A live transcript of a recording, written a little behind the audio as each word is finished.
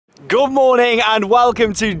Good morning and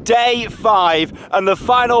welcome to day 5 and the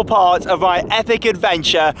final part of my epic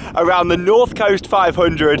adventure around the North Coast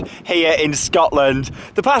 500 here in Scotland.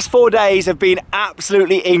 The past 4 days have been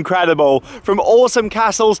absolutely incredible. From awesome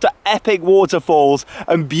castles to epic waterfalls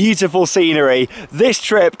and beautiful scenery, this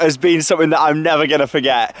trip has been something that I'm never going to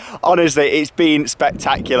forget. Honestly, it's been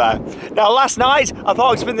spectacular. Now last night I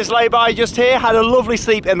parked up in this lay-by just here, had a lovely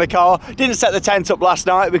sleep in the car, didn't set the tent up last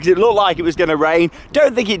night because it looked like it was going to rain.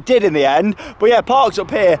 Don't think it did in the end, but yeah, parked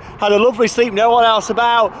up here, had a lovely sleep, no one else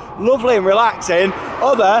about, lovely and relaxing,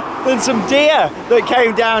 other than some deer that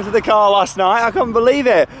came down to the car last night. I couldn't believe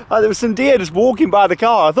it. There was some deer just walking by the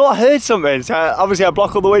car. I thought I heard something, so obviously I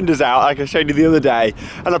block all the windows out like I showed you the other day,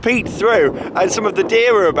 and I peeked through and some of the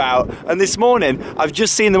deer were about, and this morning I've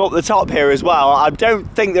just seen them up the top here as well. I don't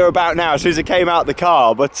think they're about now as soon as I came out the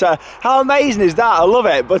car, but how amazing is that? I love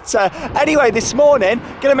it. But anyway, this morning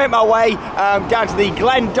gonna make my way down to the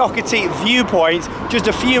Glen Docherty Viewpoint, just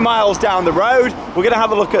a few miles down the road. We're going to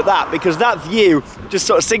have a look at that because that view just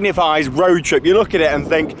sort of signifies road trip. You look at it and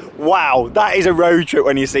think, wow, that is a road trip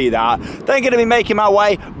when you see that. Then going to be making my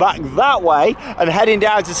way back that way and heading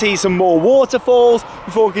down to see some more waterfalls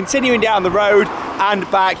before continuing down the road and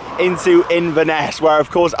back into Inverness, where of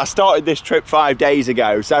course I started this trip 5 days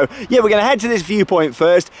ago. So yeah, we're going to head to this viewpoint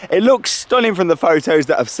first. It looks stunning from the photos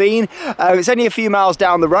that I've seen. It's only a few miles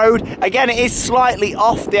down the road. Again, it is slightly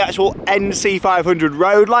off the actual NC 500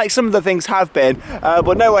 road, like some of the things have been,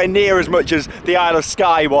 but nowhere near as much as the Isle of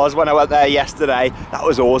Skye was when I went there yesterday. That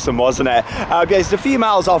was awesome, wasn't it? Yeah, it's a few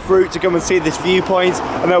miles off route to come and see this viewpoint,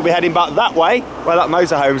 and then we'll be heading back that way where that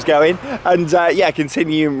motorhome's going, and yeah,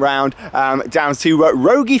 continuing round down to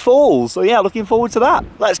Rogie Falls. So yeah, looking forward to that.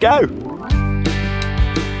 Let's go.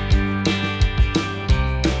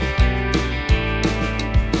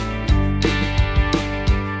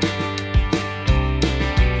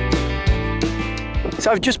 So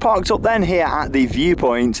I've just parked up then here at the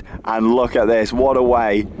viewpoint, and look at this, what a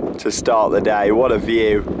way to start the day, what a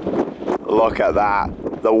view. Look at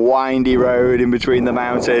that, the windy road in between the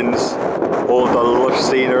mountains, all the lush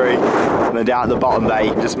scenery, and then down at the bottom there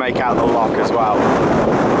you can just make out the loch as well.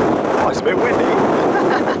 Oh, it's a bit windy.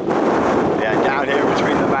 Yeah, down here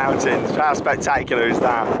between the mountains, how spectacular is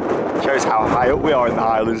that? Shows how high up we are in the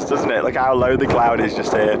Highlands, doesn't it? Look how low the cloud is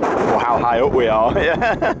just here, or how high up we are.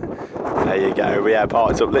 There you go, we are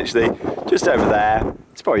parked up literally just over there.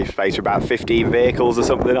 It's probably space for about 15 vehicles or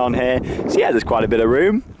something on here. So yeah, there's quite a bit of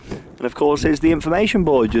room. And of course here's the information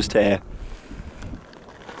board just here.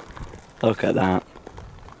 Look at that.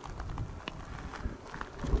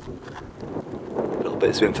 Little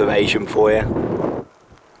bits of information for you.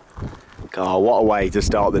 God, what a way to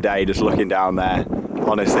start the day, just looking down there.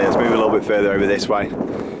 Honestly, let's move a little bit further over this way.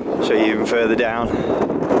 Show you even further down.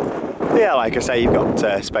 Yeah, like I say, you've got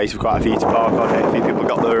space for quite a few to park on here. A few people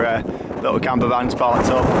got their little camper vans parked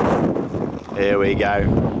up. Here we go.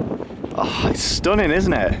 Oh, it's stunning,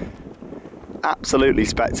 isn't it? Absolutely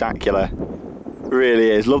spectacular.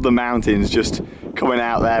 Really is. Love the mountains just coming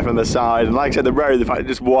out there from the side. And like I said, the road, the fact it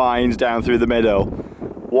just winds down through the middle.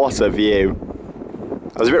 What a view.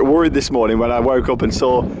 I was a bit worried this morning when I woke up and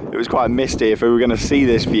saw it was quite misty if we were going to see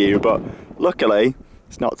this view, but luckily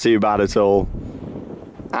it's not too bad at all.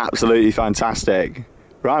 Absolutely fantastic.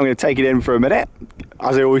 Right, I'm going to take it in for a minute,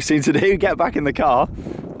 as I always seem to do, get back in the car,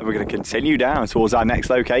 and we're going to continue down towards our next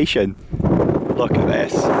location. Look at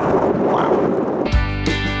this. Wow.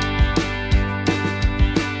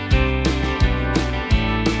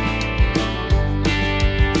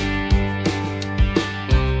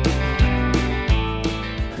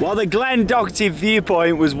 Well, the Glen Docherty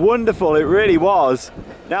Viewpoint was wonderful, it really was.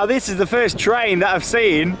 Now this is the first train that I've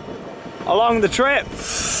seen along the trip.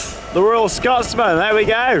 The Royal Scotsman, there we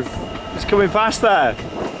go. It's coming past there.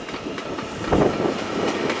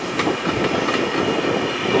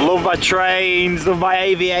 Love my trains, love my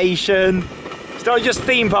aviation. It's not just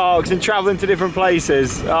theme parks and travelling to different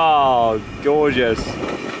places. Oh, gorgeous.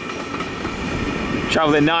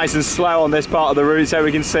 Travelling nice and slow on this part of the route so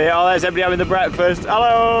we can see. Oh, there's everybody having the breakfast.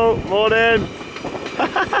 Hello, morning.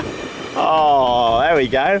 Oh, there we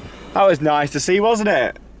go. That was nice to see, wasn't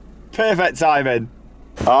it? Perfect timing.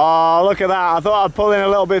 Oh, look at that. I thought I'd pull in a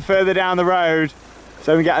little bit further down the road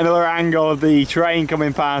so we can get another angle of the train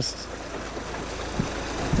coming past.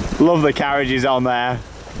 Love the carriages on there.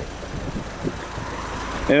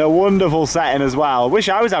 In a wonderful setting as well. Wish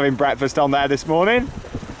I was having breakfast on there this morning.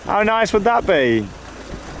 How nice would that be?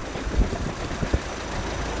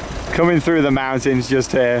 Coming through the mountains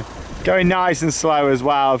just here. Going nice and slow as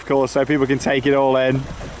well, of course, so people can take it all in.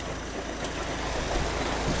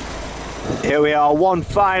 Here we are, one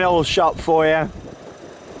final shot for you.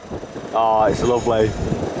 Oh, it's lovely.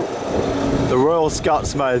 The Royal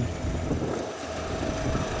Scotsman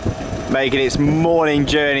making its morning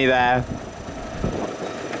journey there.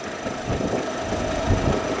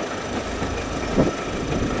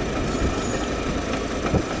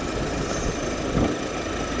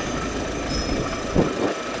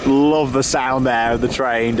 Love the sound there of the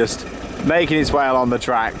train just making its way along the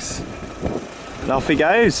tracks. And off he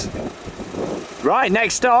goes. Right,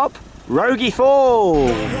 next stop, Rogie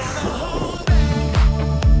Falls.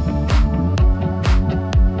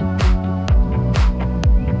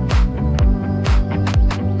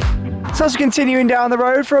 So as we're continuing down the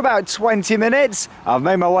road for about 20 minutes, I've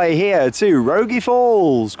made my way here to Rogie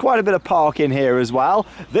Falls. Quite a bit of parking here as well.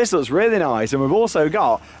 This looks really nice, and we've also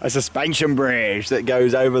got a suspension bridge that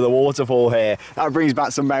goes over the waterfall here. That brings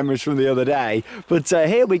back some memories from the other day. But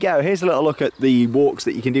here we go. Here's a little look at the walks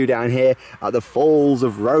that you can do down here at the Falls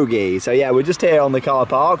of Rogie. So yeah, we're just here on the car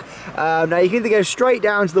park. Now you can either go straight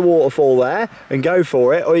down to the waterfall there and go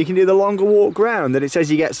for it, or you can do the longer walk round. And it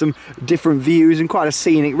says you get some different views and quite a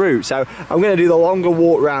scenic route. So I'm going to do the longer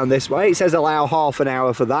walk round this way. It says allow half an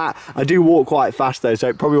hour for that. I do walk quite fast though, so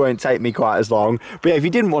it probably won't take me quite as long. But yeah, if you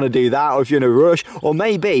didn't want to do that, or if you're in a rush, or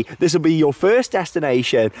maybe this will be your first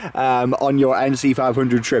destination on your NC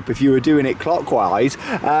 500 trip, if you were doing it clockwise,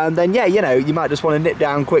 then yeah, you know, you might just want to nip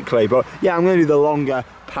down quickly. But yeah, I'm going to do the longer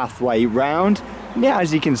pathway round. Yeah,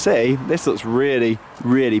 as you can see, this looks really,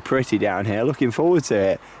 really pretty down here. Looking forward to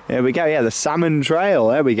it. Here we go. Yeah, the salmon trail.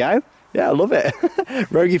 There we go. Yeah, I love it.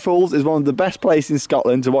 Rogie Falls is one of the best places in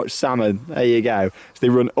Scotland to watch salmon. There you go. So they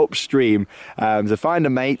run upstream to find a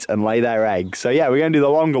mate and lay their eggs. So yeah, we're going to do the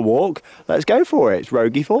longer walk. Let's go for it. It's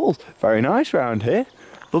Rogie Falls. Very nice around here.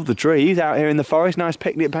 Love the trees out here in the forest. Nice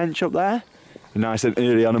picnic bench up there. Nice and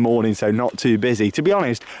early on the morning, so not too busy. To be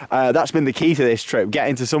honest, that's been the key to this trip,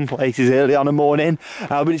 getting to some places early on the morning,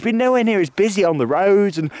 but it's been nowhere near as busy on the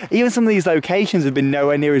roads, and even some of these locations have been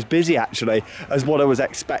nowhere near as busy actually as what I was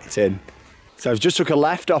expecting. So I've just took a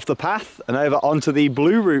left off the path and over onto the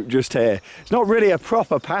blue route just here. It's not really a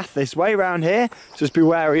proper path this way around here, just be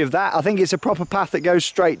wary of that. I think it's a proper path that goes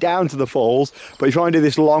straight down to the falls, but if you want to do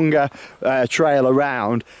this longer trail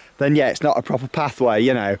around, then yeah, it's not a proper pathway,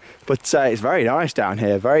 you know. But it's very nice down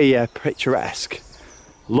here, very picturesque.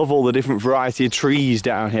 Love all the different variety of trees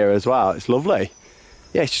down here as well. It's lovely.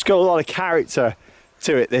 Yeah, it's just got a lot of character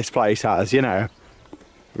to it, this place has, you know.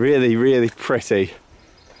 Really, really pretty.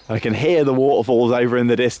 I can hear the waterfalls over in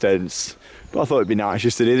the distance. But I thought it'd be nice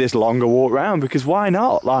just to do this longer walk round, because why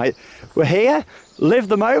not? Like, we're here, live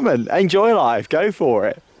the moment, enjoy life, go for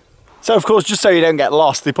it. So of course, just so you don't get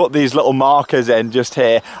lost, they put these little markers in just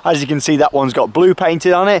here. As you can see, that one's got blue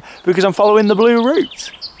painted on it because I'm following the blue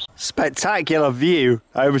route. Spectacular view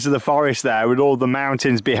over to the forest there with all the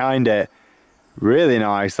mountains behind it. Really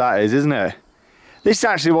nice that is, isn't it? This is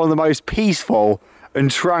actually one of the most peaceful and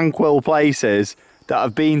tranquil places that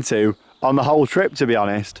I've been to on the whole trip, to be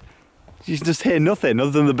honest. You can just hear nothing other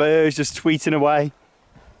than the birds just tweeting away.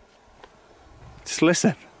 Just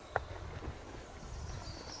listen.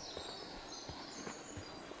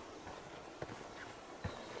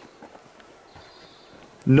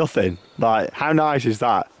 Nothing. Like, how nice is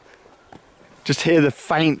that? Just hear the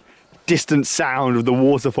faint, distant sound of the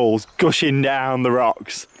waterfalls gushing down the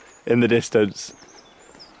rocks in the distance.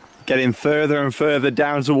 Getting further and further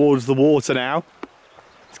down towards the water now.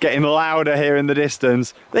 It's getting louder here in the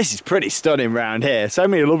distance. This is pretty stunning round here. So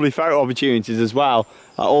many lovely photo opportunities as well.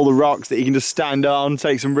 Like all the rocks that you can just stand on,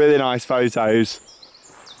 take some really nice photos.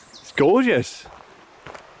 It's gorgeous.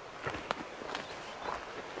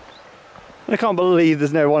 I can't believe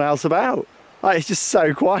there's no one else about. Like, it's just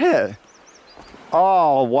so quiet.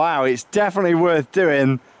 Oh wow, it's definitely worth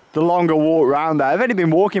doing the longer walk round there. I've only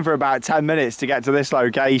been walking for about 10 minutes to get to this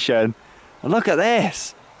location. And look at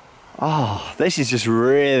this. Oh, this is just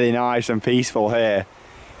really nice and peaceful here.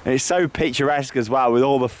 And it's so picturesque as well, with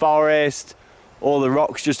all the forest, all the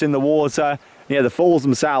rocks just in the water. Yeah, the falls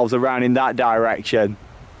themselves are around in that direction.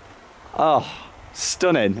 Oh,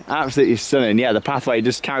 stunning, absolutely stunning. Yeah, the pathway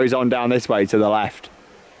just carries on down this way to the left.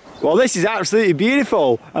 Well, this is absolutely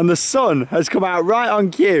beautiful, and the sun has come out right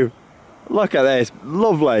on cue. Look at this,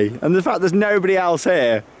 lovely. And the fact there's nobody else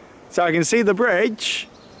here. So I can see the bridge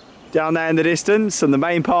down there in the distance and the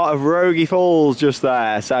main part of Rogie Falls just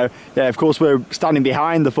there. So yeah, of course we're standing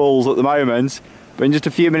behind the falls at the moment, but in just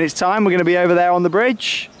a few minutes time we're going to be over there on the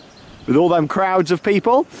bridge with all them crowds of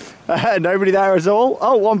people. Nobody there at all.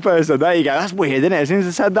 Oh, one person, there you go. That's weird, isn't it? As soon as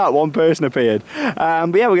I said that, one person appeared. But yeah,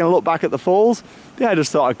 we're going to look back at the falls. Yeah, I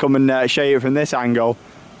just thought I'd come and show you it from this angle.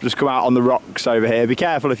 Just come out on the rocks over here. Be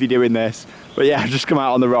careful if you're doing this. But yeah, just come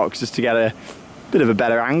out on the rocks just to get a bit of a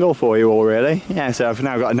better angle for you all really. Yeah, so I've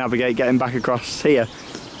now got to navigate getting back across here.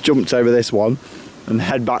 Jumped over this one and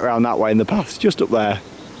head back around that way, and the path's just up there.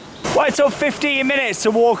 Well, it took 15 minutes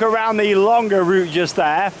to walk around the longer route just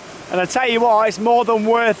there, and I tell you what, it's more than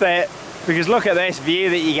worth it, because look at this view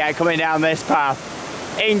that you get coming down this path.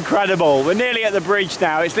 Incredible. We're nearly at the bridge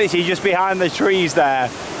now. It's literally just behind the trees there.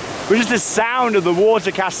 But just the sound of the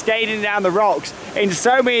water cascading down the rocks in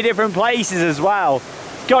so many different places as well.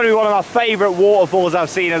 It's got to be one of my favourite waterfalls I've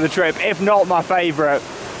seen on the trip, if not my favourite.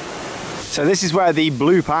 So this is where the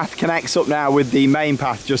blue path connects up now with the main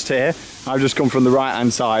path just here. I've just come from the right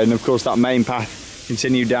hand side, and of course that main path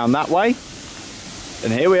continued down that way.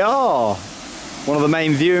 And here we are. One of the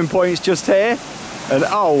main viewing points just here. And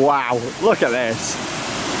oh wow, look at this.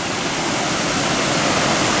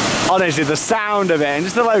 Honestly, the sound of it and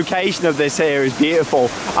just the location of this here is beautiful.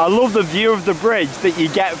 I love the view of the bridge that you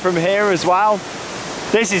get from here as well.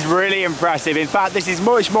 This is really impressive. In fact, this is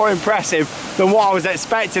much more impressive than what I was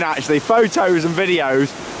expecting actually. Photos and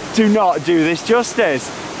videos do not do this justice.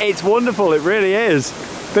 It's wonderful, it really is.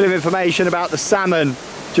 Bit of information about the salmon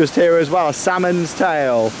just here as well, a salmon's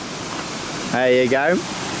tail. There you go.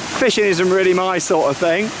 Fishing isn't really my sort of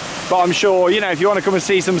thing, but I'm sure, you know, if you want to come and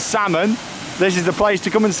see some salmon, this is the place to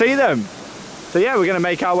come and see them. So yeah, we're going to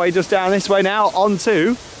make our way just down this way now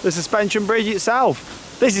onto the suspension bridge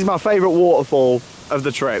itself. This is my favourite waterfall of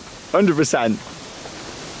the trip, 100%.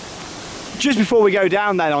 Just before we go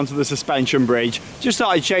down then onto the suspension bridge, just thought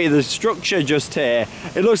I'd show you the structure just here.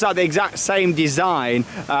 It looks like the exact same design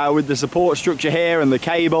with the support structure here and the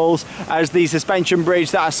cables as the suspension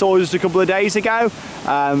bridge that I saw just a couple of days ago.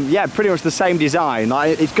 Yeah, pretty much the same design.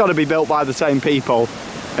 Like, it's got to be built by the same people.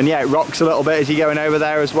 And yeah, it rocks a little bit as you're going over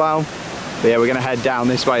there as well. But yeah, we're going to head down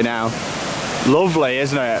this way now. Lovely,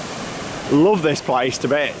 isn't it? Love this place to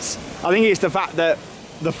bits. I think it's the fact that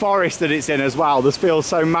the forest that it's in as well, this feels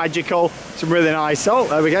so magical. Some really nice, oh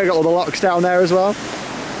there we go, got all the locks down there as well.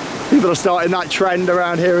 People are starting that trend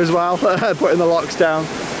around here as well, putting the locks down.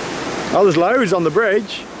 Oh, there's loads on the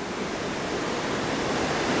bridge.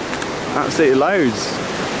 Absolutely loads.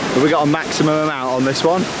 Have we got a maximum amount on this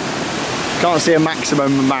one? Can't see a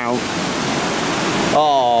maximum amount.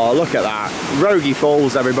 Oh, look at that. Rogie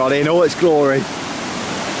Falls, everybody, in all its glory.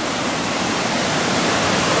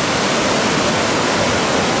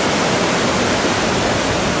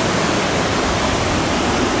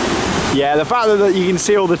 Yeah, the fact that you can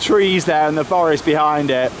see all the trees there and the forest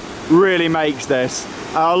behind it really makes this.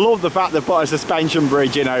 I love the fact they've put a suspension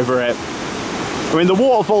bridge in over it. I mean, the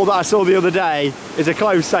waterfall that I saw the other day is a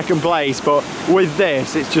close second place, but with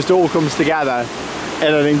this, it just all comes together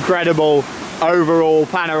in an incredible overall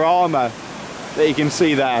panorama that you can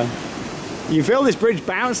see there. You feel this bridge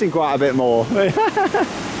bouncing quite a bit more.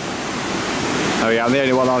 Oh yeah, I'm the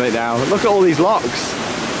only one on it now. Look at all these locks.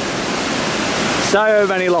 So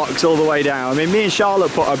many locks all the way down. I mean, me and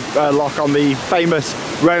Charlotte put a lock on the famous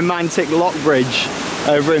romantic lock bridge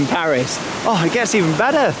over in Paris. Oh, it gets even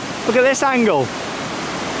better. Look at this angle.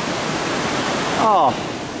 Oh,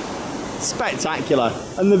 spectacular.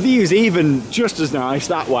 And the view's even just as nice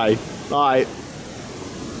that way. Like,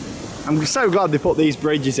 I'm so glad they put these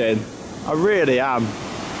bridges in. I really am.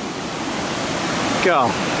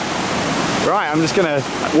 God. Right, I'm just gonna,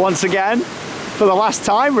 once again, for the last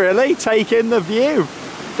time really, take in the view.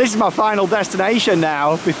 This is my final destination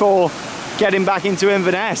now before getting back into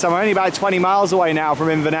Inverness. I'm only about 20 miles away now from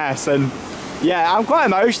Inverness, and yeah, I'm quite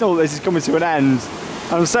emotional that this is coming to an end.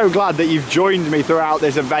 I'm so glad that you've joined me throughout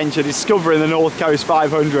this adventure, discovering the North Coast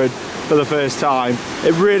 500 for the first time.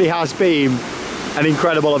 It really has been an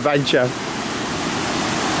incredible adventure.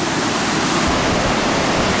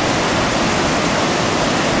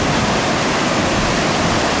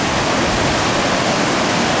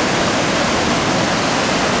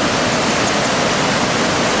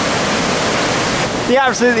 The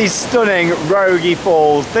absolutely stunning Rogie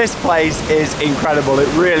Falls. This place is incredible, it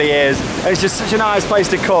really is. It's just such a nice place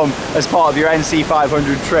to come as part of your NC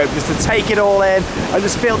 500 trip, just to take it all in and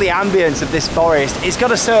just feel the ambience of this forest. It's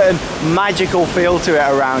got a certain magical feel to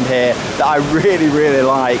it around here that I really, really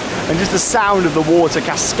like. And just the sound of the water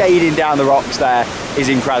cascading down the rocks there is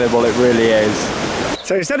incredible, it really is.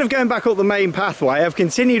 So instead of going back up the main pathway, I've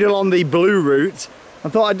continued along the blue route. I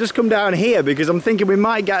thought I'd just come down here because I'm thinking we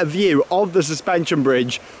might get a view of the suspension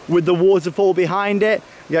bridge with the waterfall behind it.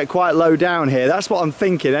 Get quite low down here. That's what I'm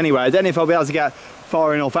thinking anyway. I don't know if I'll be able to get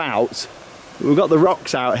far enough out. We've got the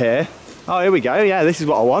rocks out here. Oh, here we go. Yeah, this is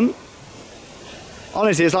what I want.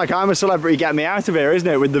 Honestly, it's like I'm a celebrity, get me out of here, isn't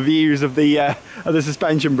it? With the views of the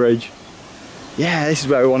suspension bridge. Yeah, this is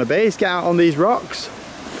where we want to be. Let's get out on these rocks.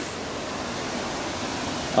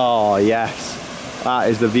 Oh, yes. That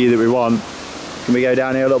is the view that we want. Can we go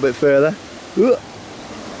down here a little bit further? Ooh.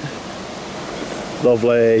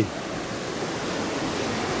 Lovely.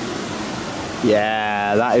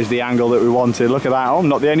 Yeah, that is the angle that we wanted. Look at that. Oh, I'm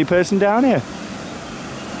not the only person down here.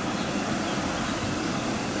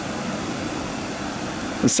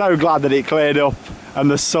 I'm so glad that it cleared up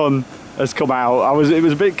and the sun has come out. It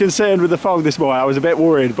was a bit concerned with the fog this morning. I was a bit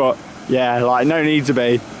worried, but yeah, like no need to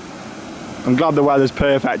be. I'm glad the weather's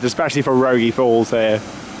perfect, especially for Rogie Falls here.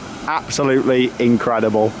 Absolutely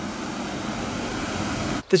incredible.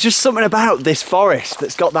 There's just something about this forest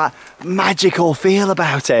that's got that magical feel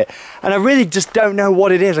about it. And I really just don't know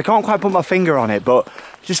what it is. I can't quite put my finger on it, but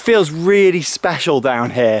it just feels really special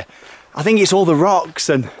down here. I think it's all the rocks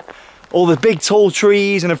and all the big tall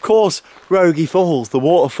trees and of course Rogie Falls, the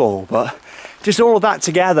waterfall. But just all of that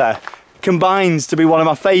together combines to be one of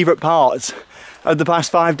my favourite parts of the past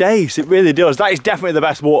 5 days. It really does. That is definitely the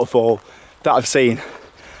best waterfall that I've seen.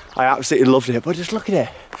 I absolutely loved it, but just look at it.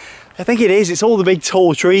 I think it is, it's all the big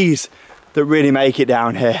tall trees that really make it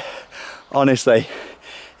down here. Honestly,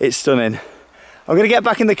 it's stunning. I'm gonna get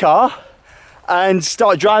back in the car and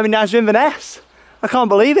start driving down to Inverness. I can't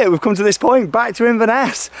believe it, we've come to this point, back to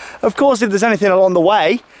Inverness. Of course, if there's anything along the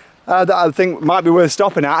way that I think might be worth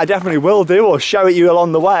stopping at, I definitely will do, or show it you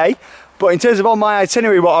along the way. But in terms of on my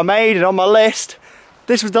itinerary, what I made and on my list,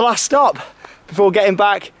 this was the last stop before getting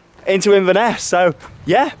back into Inverness. So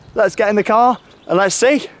yeah, let's get in the car and let's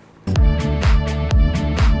see.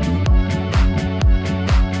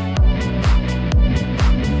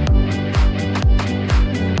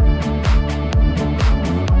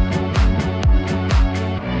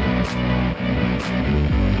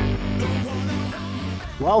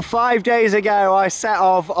 Well, 5 days ago I set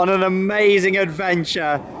off on an amazing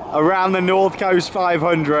adventure around the North Coast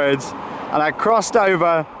 500s and I crossed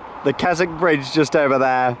over the Keswick Bridge just over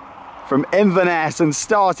there from Inverness and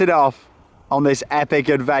started off on this epic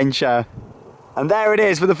adventure. And there it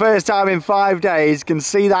is for the first time in 5 days. Can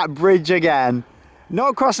see that bridge again.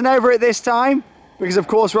 Not crossing over it this time because of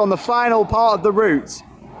course we're on the final part of the route.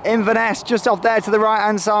 Inverness just off there to the right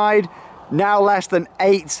hand side, now less than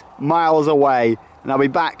 8 miles away. And I'll be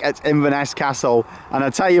back at Inverness Castle. And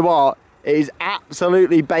I tell you what, it is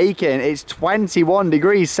absolutely baking. It's 21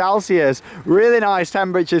 degrees Celsius. Really nice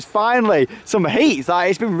temperatures. Finally, some heat.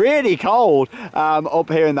 Like, it's been really cold up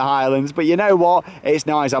here in the Highlands. But you know what? It's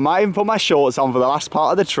nice. I might even put my shorts on for the last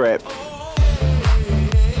part of the trip.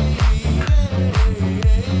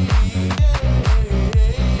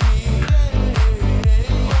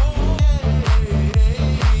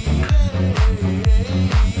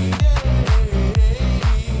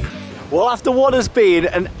 Well, after what has been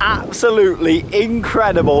an absolutely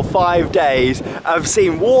incredible 5 days, I've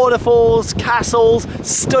seen waterfalls, castles,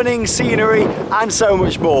 stunning scenery, and so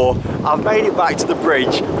much more. I've made it back to the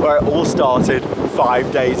bridge where it all started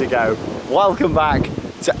 5 days ago. Welcome back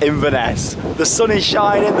to Inverness. The sun is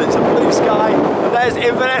shining, there's a blue sky, and there's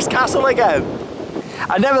Inverness Castle again.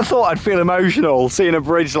 I never thought I'd feel emotional seeing a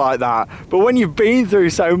bridge like that, but when you've been through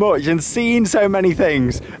so much and seen so many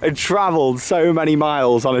things and travelled so many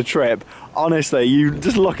miles on a trip, honestly, you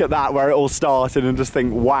just look at that where it all started and just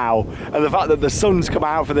think, wow. And the fact that the sun's come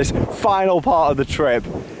out for this final part of the trip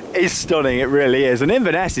is stunning, it really is. And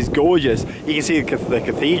Inverness is gorgeous. You can see the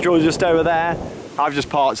cathedral just over there. I've just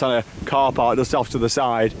parked on a car park just off to the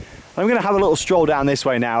side. I'm going to have a little stroll down this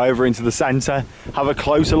way now, over into the centre, have a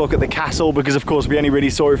closer look at the castle, because of course we only really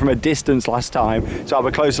saw it from a distance last time, so have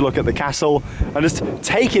a closer look at the castle and just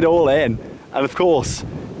take it all in, and of course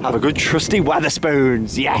have a good trusty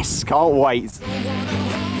Wetherspoons. Yes, can't wait.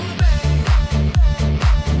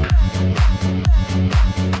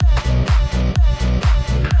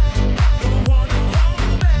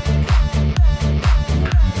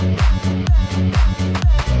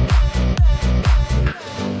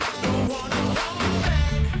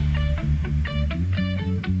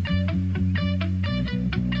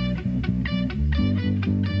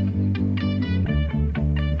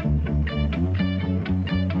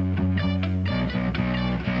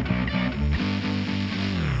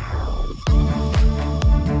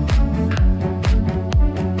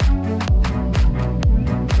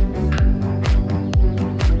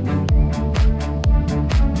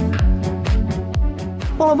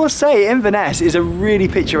 Well, I must say, Inverness is a really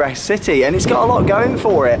picturesque city and it's got a lot going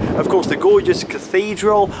for it. Of course, the gorgeous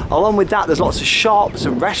cathedral. Along with that, there's lots of shops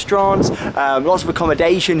and restaurants, lots of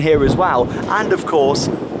accommodation here as well. And of course,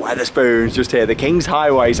 Wetherspoons just here, the King's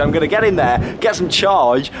Highway. So I'm going to get in there, get some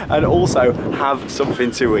charge and also have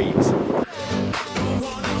something to eat.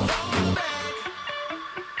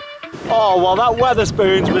 Oh, well, that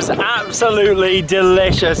Wetherspoons was absolutely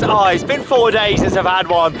delicious. Oh, it's been 4 days since I've had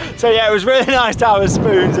one. So yeah, it was really nice to have a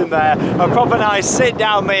spoons in there. A proper nice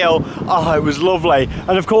sit-down meal. Oh, it was lovely.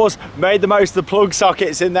 And of course, made the most of the plug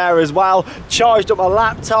sockets in there as well. Charged up my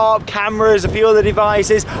laptop, cameras, a few other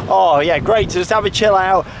devices. Oh yeah, great to just have a chill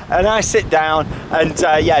out, a nice sit down, and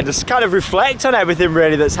yeah, just kind of reflect on everything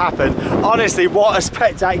really that's happened. Honestly, what a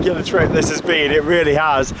spectacular trip this has been. It really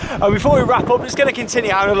has. And before we wrap up, I'm just going to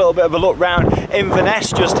continue having a little bit of a look round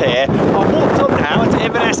Inverness just here. I've walked up now to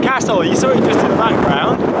Inverness Castle. You saw it just in the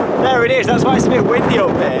background. There it is. That's why it's a bit windy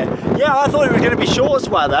up here. Yeah, I thought it was going to be shorts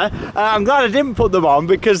weather. I'm glad I didn't put them on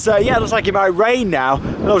because yeah, it looks like it might rain now.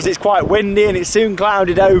 And obviously it's quite windy and it's soon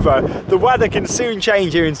clouded over. The weather can soon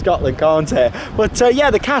change here in Scotland, can't it? But yeah,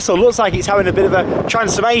 the castle looks like it's having a bit of a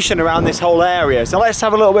transformation around this whole area. So let's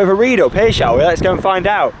have a little bit of a read up here, shall we? Let's go and find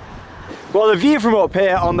out. Well, the view from up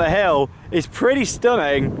here on the hill is pretty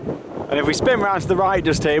stunning. And if we spin round to the right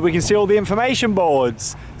just here, we can see all the information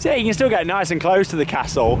boards. So yeah, you can still get nice and close to the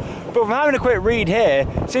castle. But from having a quick read here,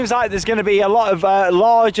 it seems like there's going to be a lot of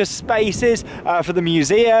larger spaces for the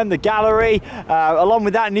museum, the gallery, along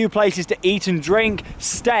with that, new places to eat and drink,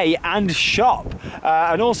 stay and shop.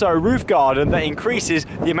 And also a roof garden that increases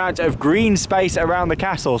the amount of green space around the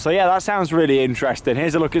castle. So yeah, that sounds really interesting.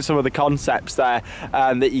 Here's a look at some of the concepts there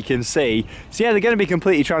that you can see. So yeah, they're going to be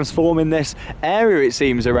completely transforming this area, it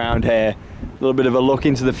seems, around here. A little bit of a look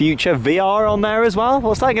into the future. VR on there as well.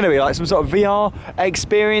 What's that going to be, like some sort of VR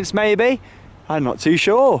experience maybe? I'm not too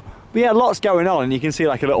sure. But yeah, lots going on, and you can see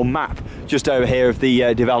like a little map just over here of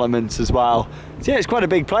the developments as well. So yeah, it's quite a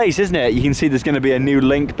big place, isn't it? You can see there's going to be a new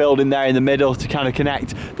link building there in the middle to kind of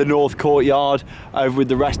connect the north courtyard over with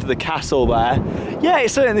the rest of the castle there. Yeah,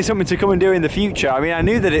 it's certainly something to come and do in the future. I mean, I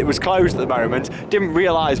knew that it was closed at the moment, didn't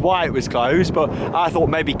realise why it was closed, but I thought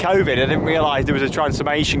maybe COVID. I didn't realise there was a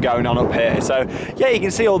transformation going on up here. So yeah, you can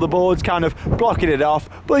see all the boards kind of blocking it off.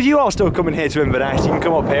 But if you are still coming here to Inverness, you can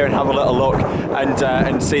come up here and have a little look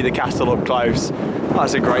and see the castle up close.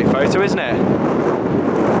 That's a great photo, isn't it?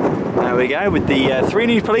 There we go, with the 3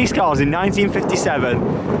 new police cars in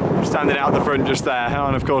 1957 standing out the front just there.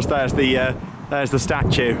 And of course there's the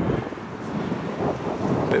statue.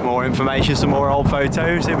 A bit more information, some more old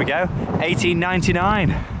photos. Here we go,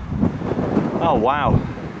 1899. Oh wow.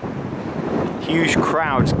 Huge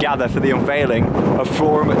crowds gather for the unveiling of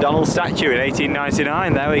Flora MacDonald's statue in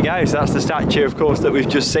 1899. There we go, so that's the statue of course that we've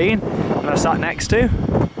just seen and I sat next to.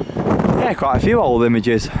 Yeah, quite a few old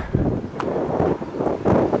images.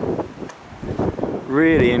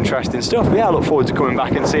 Really interesting stuff. But yeah, I look forward to coming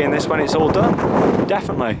back and seeing this when it's all done.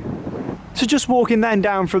 Definitely. So just walking then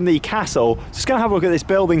down from the castle, just going to have a look at this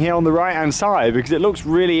building here on the right hand side because it looks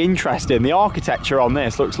really interesting. The architecture on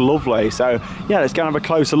this looks lovely. So yeah, let's go and have a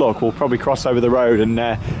closer look. We'll probably cross over the road and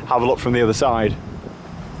have a look from the other side.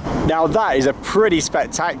 Now that is a pretty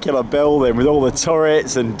spectacular building with all the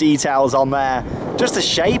turrets and details on there. Just the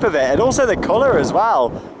shape of it and also the colour as well.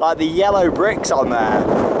 Like the yellow bricks on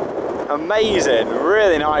there. Amazing,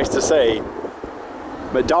 really nice to see.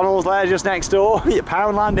 McDonald's there just next door,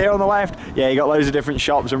 Poundland here on the left. Yeah, you got loads of different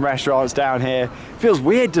shops and restaurants down here. Feels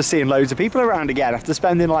weird just seeing loads of people around again after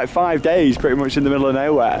spending like 5 days pretty much in the middle of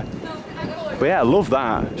nowhere. But yeah, I love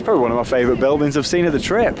that. It's probably one of my favourite buildings I've seen of the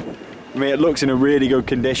trip. I mean, it looks in a really good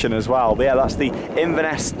condition as well. But yeah, that's the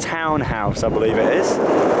Inverness Townhouse, I believe it is.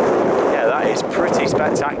 Yeah, that is pretty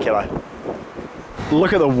spectacular.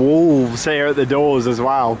 Look at the wolves here at the doors as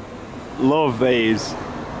well. Love these.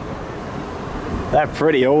 They're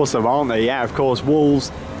pretty awesome, aren't they? Yeah, of course,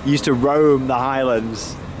 wolves used to roam the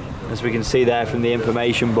Highlands, as we can see there from the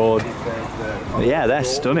information board. But yeah, they're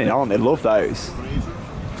stunning, aren't they? Love those.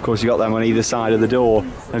 Of course, you got them on either side of the door.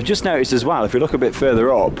 I've just noticed as well, if you look a bit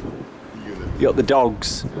further up, you got the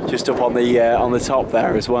dogs just up on the top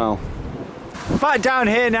there as well. Back down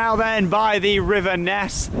here now then by the River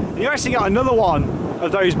Ness. You actually got another one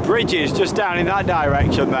of those bridges just down in that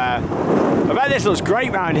direction there. I bet this looks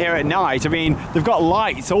great round here at night. I mean, they've got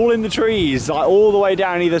lights all in the trees, like all the way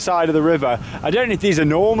down either side of the river. I don't know if these are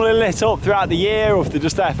normally lit up throughout the year or if they're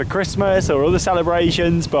just there for Christmas or other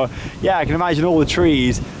celebrations, but yeah, I can imagine all the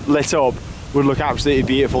trees lit up would look absolutely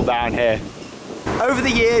beautiful down here. Over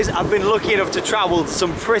the years, I've been lucky enough to travel to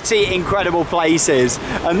some pretty incredible places,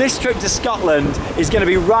 and this trip to Scotland is going to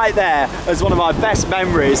be right there as one of my best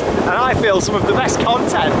memories, and I feel some of the best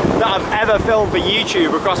content that I've ever filmed for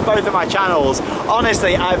YouTube across both of my channels.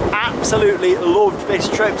 Honestly, I've absolutely loved this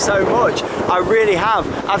trip so much. I really have.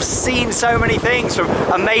 I've seen so many things, from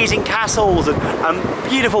amazing castles and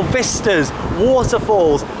beautiful vistas,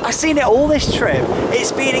 waterfalls. I've seen it all this trip.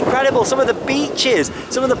 It's been incredible. Some of the beaches,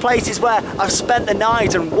 some of the places where I've spent the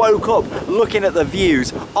night and woke up looking at the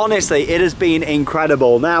views. Honestly, it has been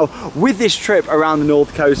incredible. Now, with this trip around the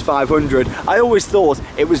North Coast 500, I always thought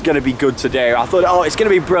it was going to be good to do. I thought, oh, it's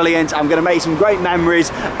going to be brilliant. I'm going to make some great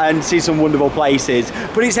memories and see some wonderful places.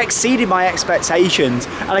 But it's exceeded my expectations.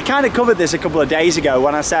 And I kind of covered this a couple of days ago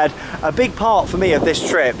when I said a big part for me of this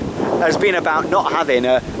trip has been about not having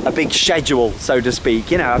a big schedule, so to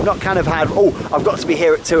speak. You know, I've not kind of had, oh, I've got to be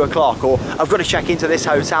here at 2 o'clock, or I've got to check into this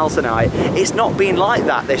hotel tonight. It's not been like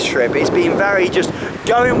that this trip. It's been very just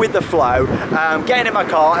going with the flow, getting in my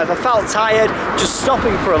car. If I felt tired, just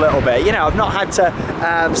stopping for a little bit. You know, I've not had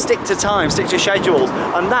to stick to time, stick to schedules,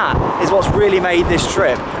 and that is what's really made this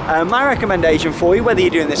trip. My recommendation for you, whether you're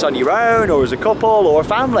doing this on your own, or as a couple, or a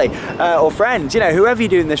family, or friends, you know, whoever you're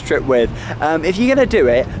doing this trip with, if you're going to do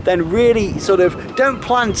it, then really sort of don't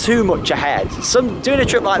plan too much ahead. Doing a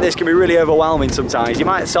trip like this can be really overwhelming sometimes. You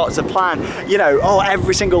might start to plan, you know, oh,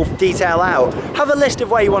 every single detail out. Have a list of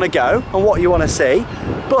where you want to go and what you want to see,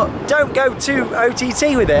 but don't go too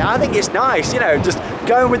OTT with it. I think it's nice, you know, just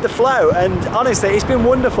going with the flow. And honestly, it's been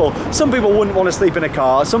wonderful. Some people wouldn't want to sleep in a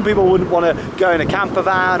car. Some people wouldn't want to go in a camper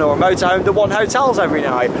van or a motorhome that want hotels every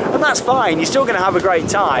night. And that's fine. You're still going to have a great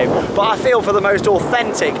time. But I feel for the most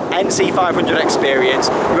authentic NC 500 experience,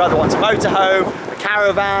 you either want a motorhome, a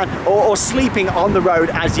caravan, or sleeping on the road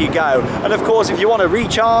as you go. And of course, if you want to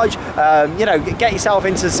recharge, you know, get yourself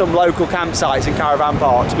into some local campsites and caravan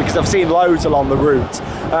parks, because I've seen loads along the route.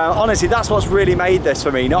 Honestly, that's what's really made this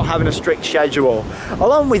for me, not having a strict schedule.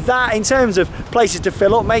 Along with that, in terms of places to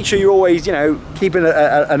fill up, make sure you're always, you know, keeping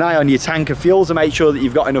an eye on your tank of fuel to make sure that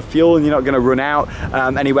you've got enough fuel and you're not going to run out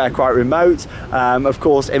anywhere quite remote. Of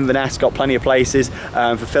course, Inverness got plenty of places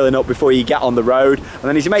for filling up before you get on the road. And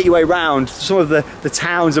then as you make your way around some of the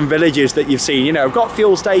towns and villages that you've seen, you know, I've got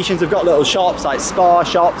fuel stations, I've got little shops like spa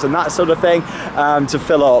shops and that sort of thing to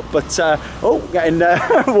fill up. But oh, getting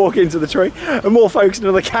walk into the tree. I'm more focusing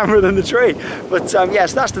on the camera than the tree. But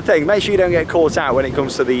yes, that's the thing. Make sure you don't get caught out when it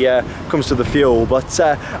comes to the fuel. But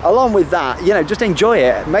along with that, you know, just enjoy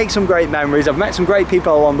it. Make some great memories. I've met some great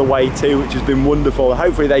people along the way too, which has been wonderful.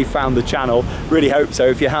 Hopefully they found the channel. Really hope so.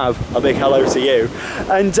 If you have, a big hello to you.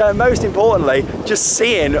 And most importantly, just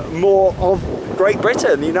seeing more of Great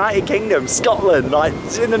Britain, the United Kingdom, Scotland, like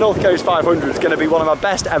in the North Coast 500 is going to be one of my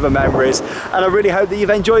best ever memories, and I really hope that you've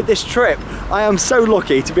enjoyed this trip. I am so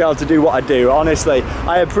lucky to be able to do what I do, honestly.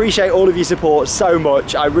 I appreciate all of your support so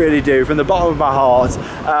much, I really do, from the bottom of my heart,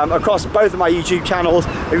 across both of my YouTube channels.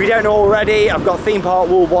 If you don't know already, I've got Theme Park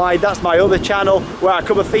Worldwide, that's my other channel, where I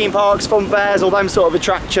cover theme parks, fun fairs, all them sort of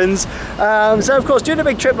attractions. So of course, doing a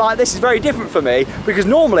big trip like this is very different for me, because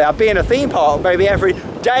normally I'd be in a theme park maybe every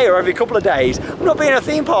day or every couple of days. I'm not being in a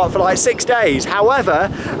theme park for like 6 days. However,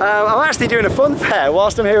 I'm actually doing a fun fair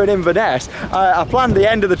whilst I'm here in Inverness. I planned the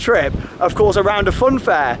end of the trip, of course, around a fun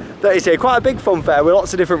fair that is here, quite a big fun fair with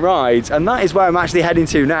lots of different rides, and that is where I'm actually heading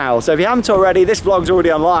to now. So if you haven't already, this vlog's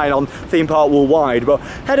already online on Theme Park Worldwide, but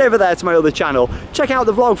head over there to my other channel, check out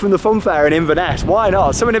the vlog from the fun fair in Inverness. Why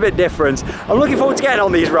not? Something a bit different. I'm looking forward to getting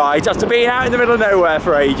on these rides after being out in the middle of nowhere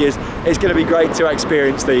for ages. It's going to be great to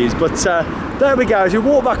experience these. But there we go, as we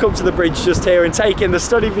walk back up to the bridge just here and take in the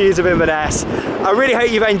stunning views of Inverness. I really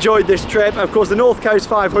hope you've enjoyed this trip. Of course, the North Coast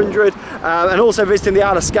 500 and also visiting the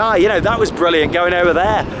Isle of Skye, you know, that was brilliant, going over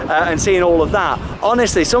there and seeing all of that.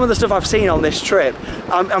 Honestly, some of the stuff I've seen on this trip,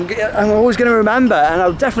 I'm always going to remember, and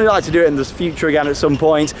I'll definitely like to do it in the future again at some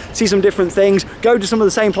point, see some different things, go to some of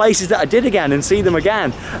the same places that I did again and see them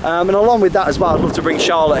again. And along with that as well, I'd love to bring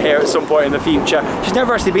Charlotte here at some point in the future. She's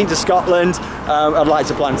never actually been to Scotland. I'd like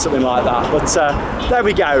to plan something like that. But there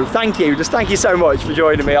we go. Thank you. Just thank you so much for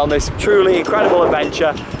joining me on this truly incredible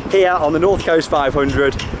adventure here on the North Coast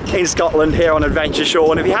 500 in Scotland, here on Adventure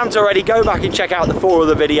Shore. And if you haven't already, go back and check out the 4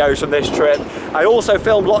 other videos from this trip. I also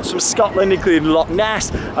filmed lots from Scotland, including Loch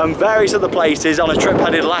Ness and various other places on a trip I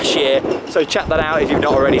did last year, so check that out if you've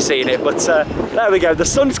not already seen it. But there we go, the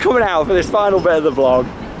sun's coming out for this final bit of the vlog,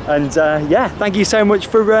 and yeah, thank you so much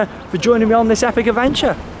for joining me on this epic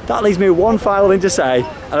adventure. That leaves me with one final thing to say,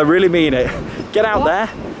 and I really mean it. Get out there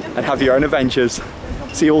and have your own adventures.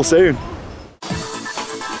 See you all soon.